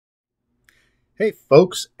Hey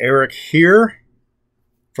folks, Eric here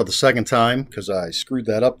for the second time because I screwed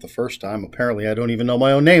that up the first time. Apparently I don't even know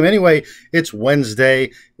my own name. Anyway, it's Wednesday,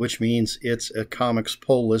 which means it's a Comics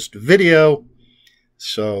Pull List video.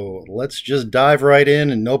 So let's just dive right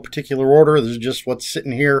in no particular order. This is just what's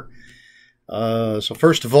sitting here. So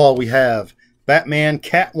first of all, we have Batman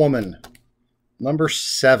Catwoman, number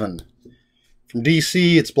 7. From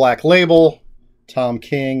DC, it's Black Label, Tom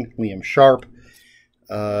King, Liam Sharp.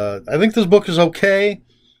 I think this book is okay.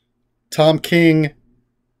 Tom King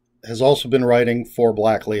has also been writing for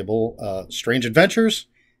Black Label, Strange Adventures,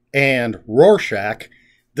 and Rorschach.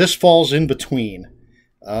 This falls in between.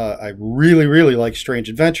 I really like Strange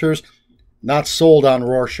Adventures. Not sold on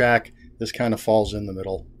Rorschach. This kind of falls in the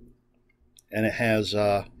middle. And it has,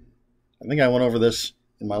 I think I went over this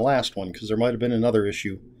in my last one because there might have been another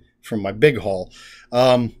issue from my big haul.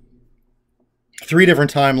 3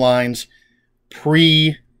 different timelines.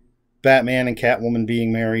 Pre-Batman and Catwoman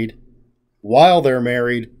being married, while they're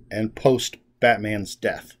married, and post-Batman's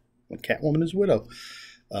death, when Catwoman is widow.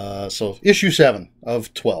 So issue 7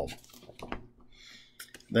 of 12.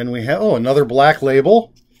 Then we have, another Black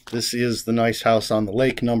Label. This is The Nice House on the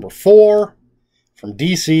Lake, number 4. From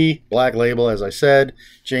DC, Black Label, as I said.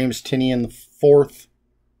 James Tynion IV,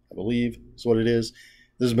 I believe is what it is.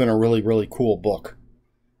 This has been a really cool book.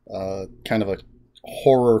 Kind of a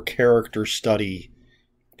horror character study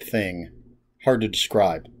thing. Hard to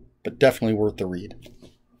describe, but definitely worth the read.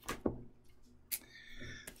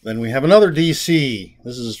 Then we have another DC.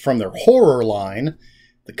 This is from their horror line,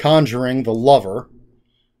 The Conjuring, The Lover.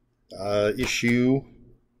 Issue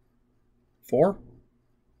 4?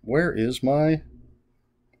 Where is my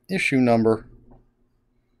issue number?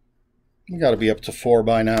 You got to be up to 4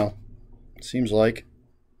 by now. It seems like.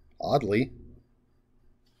 Oddly.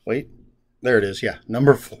 Wait. There it is, yeah,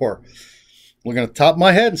 number 4. Looking at the top of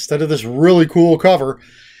my head instead of this really cool cover.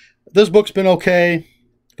 This book's been okay.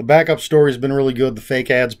 The backup story's been really good. The fake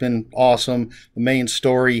ad's been awesome. The main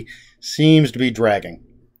story seems to be dragging.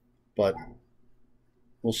 But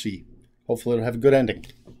we'll see. Hopefully it'll have a good ending.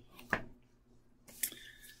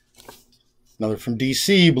 Another from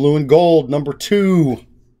DC, Blue and Gold, number 2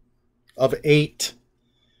 of 8.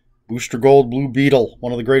 Booster Gold, Blue Beetle,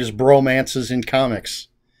 one of the greatest bromances in comics.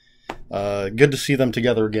 Good to see them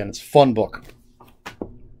together again. It's a fun book.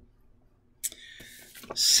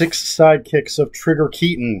 6 Sidekicks of Trigger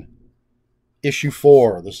Keaton, issue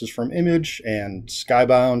 4. This is from Image and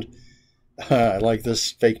Skybound. I like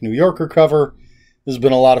this fake New Yorker cover. This has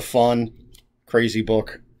been a lot of fun. Crazy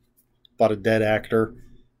book about a dead actor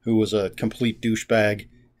who was a complete douchebag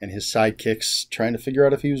and his sidekicks trying to figure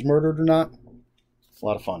out if he was murdered or not. A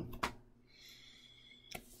lot of fun.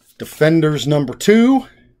 Defenders number 2.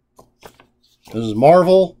 This is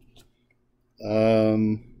Marvel.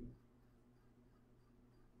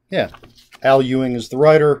 Yeah, Al Ewing is the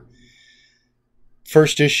writer.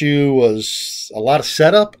 First issue was a lot of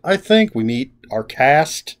setup, I think. We meet our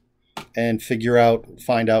cast and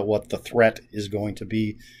find out what the threat is going to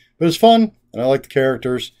be. But it's fun, and I like the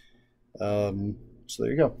characters. So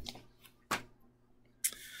there you go.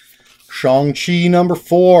 Shang-Chi number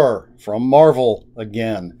 4 from Marvel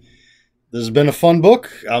again. This has been a fun book.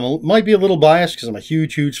 I might be a little biased because I'm a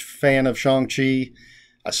huge fan of Shang-Chi.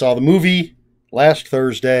 I saw the movie last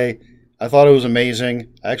Thursday. I thought it was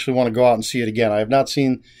amazing. I actually want to go out and see it again. I have not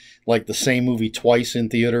seen like the same movie twice in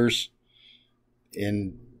theaters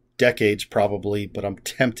in decades probably, but I'm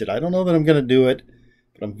tempted. I don't know that I'm going to do it,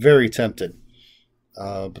 but I'm very tempted.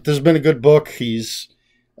 But this has been a good book. He's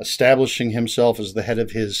establishing himself as the head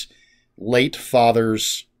of his late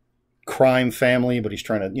father's crime family, but he's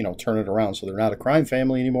trying to, turn it around so they're not a crime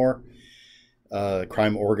family anymore.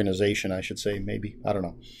 Crime organization, I should say, maybe. I don't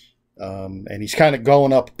know. And he's kind of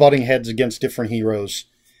going up, butting heads against different heroes.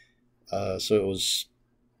 So it was...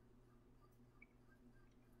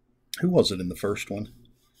 Who was it in the first one?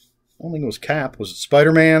 I don't think it was Cap. Was it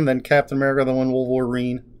Spider-Man, then Captain America, then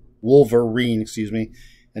Wolverine, excuse me,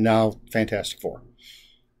 and now Fantastic Four.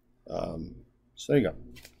 So there you go.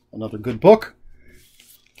 Another good book.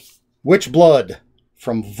 Witchblood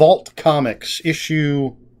from Vault Comics,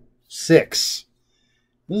 issue 6.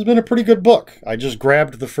 This has been a pretty good book. I just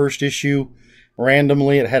grabbed the first issue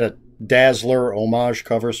randomly. It had a Dazzler homage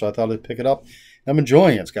cover, so I thought I'd pick it up. I'm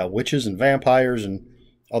enjoying it. It's got witches and vampires and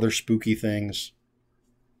other spooky things.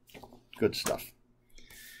 Good stuff.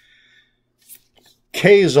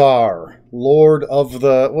 Ka-Zar, Lord of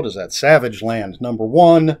the, Savage Land, number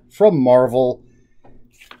 1 from Marvel.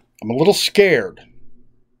 I'm a little scared.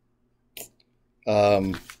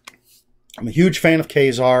 I'm a huge fan of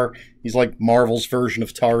Ka-Zar. He's like Marvel's version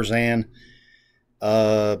of Tarzan.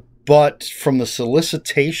 But But from the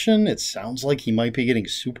solicitation, it sounds like he might be getting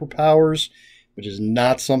superpowers, which is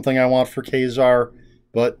not something I want for Ka-Zar,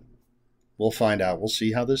 but we'll find out. We'll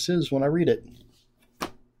see how this is when I read it.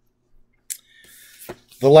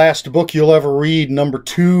 The Last Book You'll Ever Read, number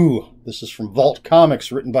 2. This is from Vault Comics,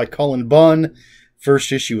 written by Cullen Bunn.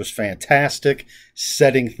 First issue was fantastic,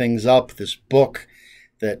 setting things up. This book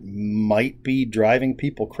that might be driving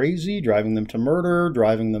people crazy, driving them to murder,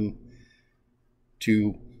 driving them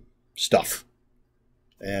to stuff.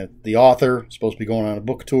 And the author is supposed to be going on a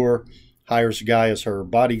book tour, hires a guy as her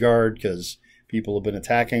bodyguard because people have been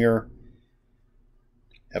attacking her.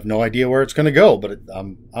 Have no idea where it's going to go, but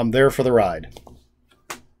I'm there for the ride.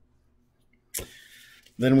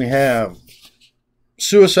 Then we have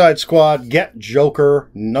Suicide Squad Get Joker,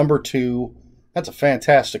 number 2. That's a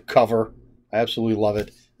fantastic cover. I absolutely love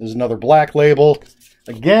it. There's another Black Label.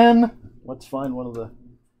 Again, let's find one of the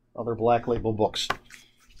other Black Label books.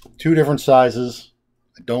 2 different sizes.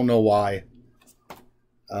 I don't know why.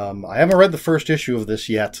 I haven't read the first issue of this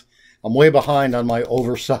yet. I'm way behind on my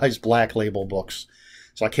oversized Black Label books.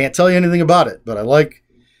 So I can't tell you anything about it. But I like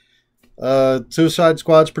Suicide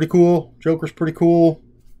Squad's pretty cool. Joker's pretty cool.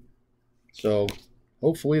 So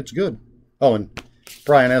hopefully it's good. Oh, and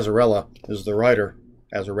Brian Azzarello is the writer.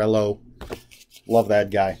 Azzarello. Love that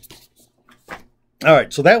guy. All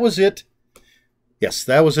right, so that was it. Yes,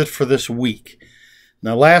 that was it for this week.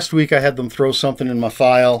 Now, last week I had them throw something in my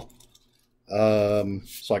file so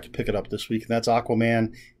I could pick it up this week. And that's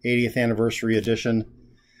Aquaman 80th Anniversary Edition.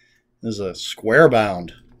 This is a square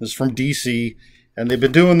bound. This is from DC. And they've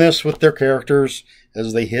been doing this with their characters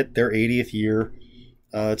as they hit their 80th year.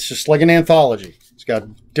 It's just like an anthology. It's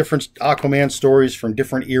got different Aquaman stories from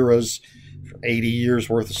different eras. 80 years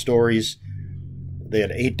worth of stories. They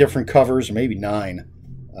had 8 different covers, maybe 9.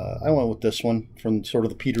 I went with this one from sort of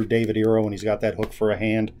the Peter David era when he's got that hook for a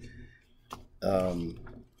hand.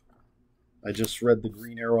 I just read the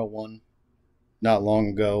Green Arrow one not long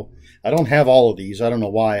ago. I don't have all of these. I don't know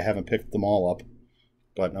why I haven't picked them all up.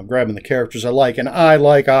 But I'm grabbing the characters I like, and I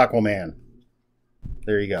like Aquaman.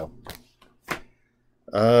 There you go.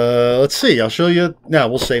 Let's see. I'll show you. No,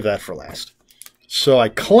 we'll save that for last. So I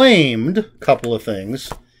claimed a couple of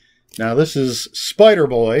things. Now, this is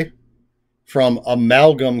Spider-Boy from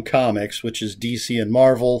Amalgam Comics, which is DC and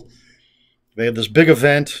Marvel. They had this big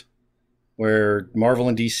event where Marvel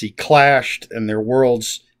and DC clashed and their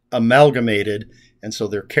worlds amalgamated, and so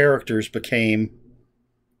their characters became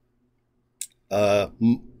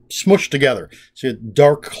smushed together. So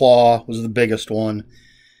Dark Claw was the biggest one.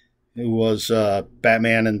 It was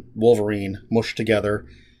Batman and Wolverine mushed together.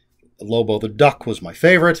 Lobo the Duck was my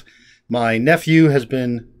favorite. My nephew has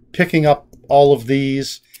been picking up all of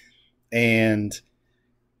these, and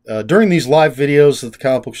during these live videos that the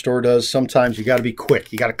comic book store does, sometimes you got to be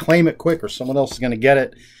quick. You got to claim it quick or someone else is going to get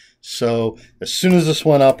it. So as soon as this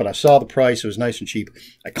went up and I saw the price, it was nice and cheap.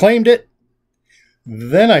 I claimed it.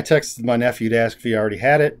 Then I texted my nephew to ask if he already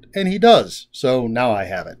had it, and he does. So now I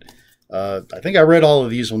have it. I think I read all of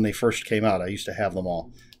these when they first came out. I used to have them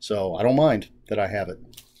all. So I don't mind that I have it.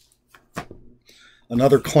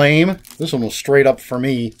 Another claim. This one was straight up for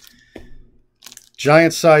me.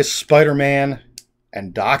 Giant-sized Spider-Man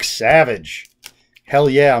and Doc Savage. Hell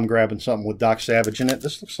yeah, I'm grabbing something with Doc Savage in it.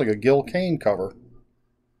 This looks like a Gil Kane cover.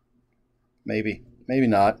 Maybe. Maybe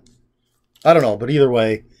not. I don't know, but either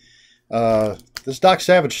way, this Doc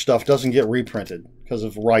Savage stuff doesn't get reprinted because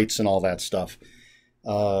of rights and all that stuff.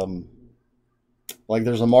 Like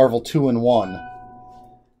there's a Marvel 2-in-1.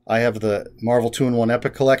 I have the Marvel 2-in-1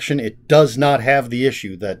 Epic Collection. It does not have the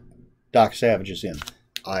issue that Doc Savage is in.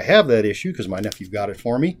 I have that issue because my nephew got it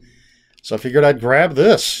for me. So I figured I'd grab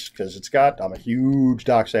this because I'm a huge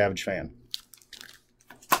Doc Savage fan.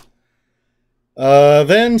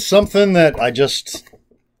 Then something that I just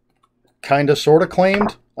kind of sort of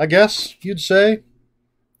claimed, I guess you'd say.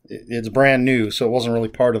 It's brand new, so it wasn't really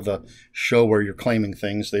part of the show where you're claiming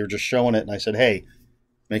things. They were just showing it, and I said, hey,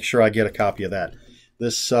 make sure I get a copy of that.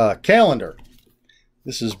 This calendar.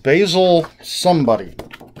 This is Basil somebody.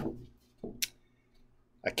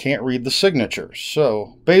 I can't read the signature.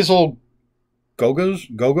 So, Basil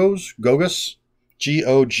Gogos?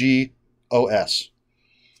 G-O-G-O-S.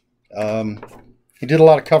 He did a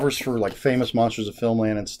lot of covers for like famous Monsters of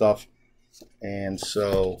Filmland and stuff. And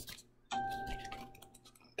so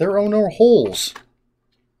there are no holes.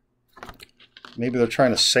 Maybe they're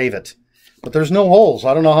trying to save it. But there's no holes.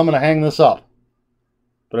 I don't know how I'm going to hang this up.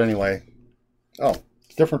 But anyway. Oh,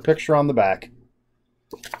 different picture on the back.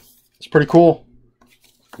 It's pretty cool.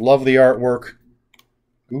 Love the artwork.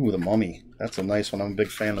 Ooh, the Mummy. That's a nice one. I'm a big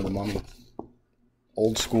fan of the Mummy.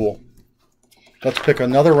 Old school. Let's pick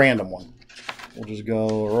another random one. We'll just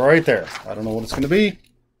go right there. I don't know what it's going to be.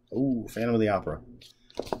 Ooh, Phantom of the Opera.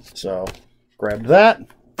 So, grab that.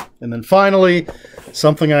 And then finally,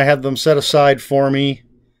 something I had them set aside for me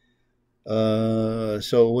so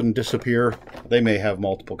it wouldn't disappear. They may have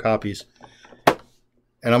multiple copies.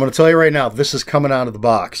 And I'm going to tell you right now, this is coming out of the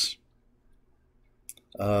box.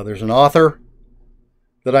 There's an author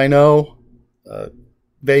that I know,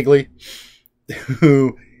 vaguely,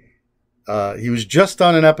 who he was just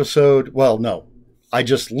on an episode. Well, no, I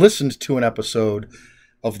just listened to an episode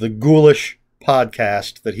of the Ghoulish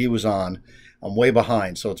podcast that he was on. I'm way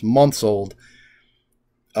behind, so it's months old.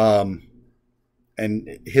 And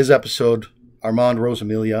his episode, Armand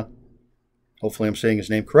Rosamilia, hopefully I'm saying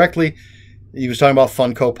his name correctly, he was talking about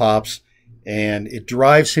Funko Pops, and it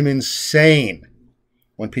drives him insane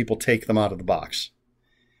when people take them out of the box.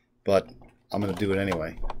 But I'm going to do it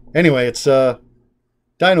anyway. Anyway, it's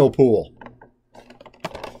Dino Pool.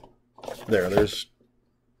 There's...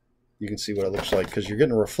 You can see what it looks like because you're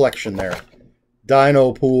getting a reflection there.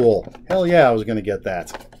 Dino Pool. Hell yeah, I was going to get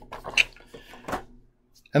that.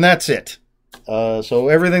 And that's it. So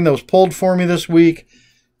everything that was pulled for me this week,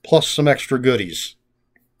 plus some extra goodies,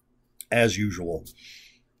 as usual.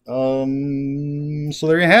 So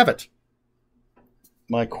there you have it.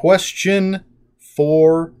 My question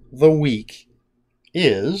for the week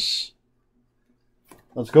is...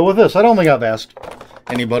 Let's go with this. I don't think I've asked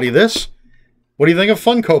anybody this. What do you think of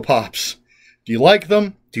Funko Pops? Do you like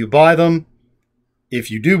them? Do you buy them? If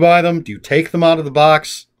you do buy them, do you take them out of the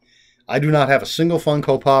box? I do not have a single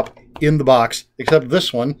Funko Pop in the box, except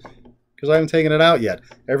this one, because I haven't taken it out yet.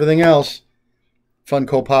 Everything else,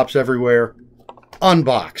 Funko Pops everywhere,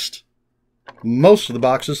 unboxed. Most of the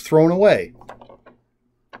boxes thrown away.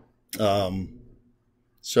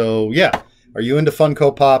 So, yeah. Are you into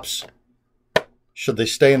Funko Pops? Should they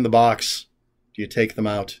stay in the box? Do you take them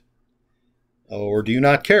out? Or do you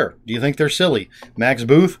not care? Do you think they're silly? Max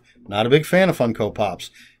Booth, not a big fan of Funko Pops.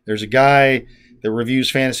 There's a guy that reviews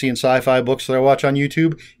fantasy and sci-fi books that I watch on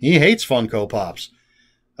YouTube. He hates Funko Pops.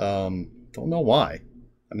 Don't know why.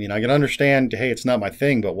 I mean, I can understand, hey, it's not my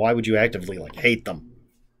thing, but why would you actively, hate them?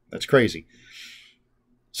 That's crazy.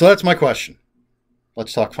 So that's my question.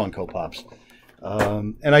 Let's talk Funko Pops.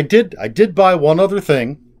 And I did buy one other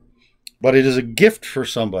thing, but it is a gift for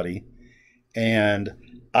somebody, and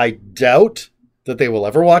I doubt that they will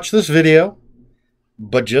ever watch this video,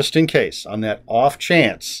 but just in case, on that off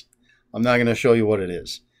chance, I'm not going to show you what it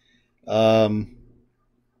is.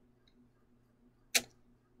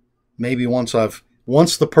 Maybe once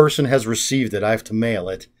the person has received it, I have to mail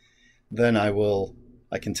it, then I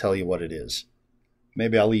can tell you what it is.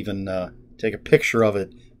 Maybe I'll even take a picture of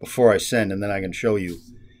it before I send, and then I can show you.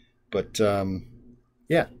 But,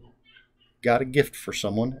 yeah. Got a gift for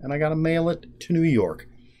someone, and I got to mail it to New York.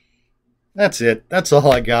 That's it. That's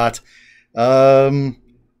all I got.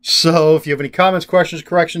 So if you have any comments, questions,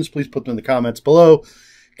 corrections, please put them in the comments below.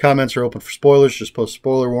 Comments are open for spoilers. Just post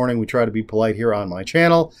spoiler warning. We try to be polite here on my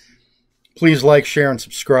channel. Please like, share, and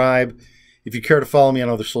subscribe. If you care to follow me on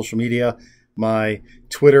other social media, my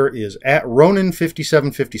Twitter is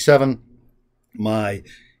 @Ronin5757. My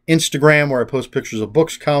Instagram, where I post pictures of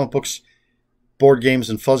books, comic books, board games,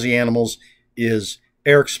 and fuzzy animals, is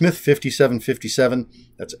Eric Smith 5757.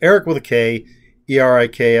 That's Eric with a K,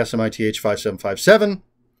 ERIKSMITH 5757.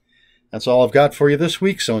 That's all I've got for you this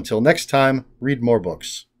week. So until next time, read more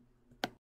books.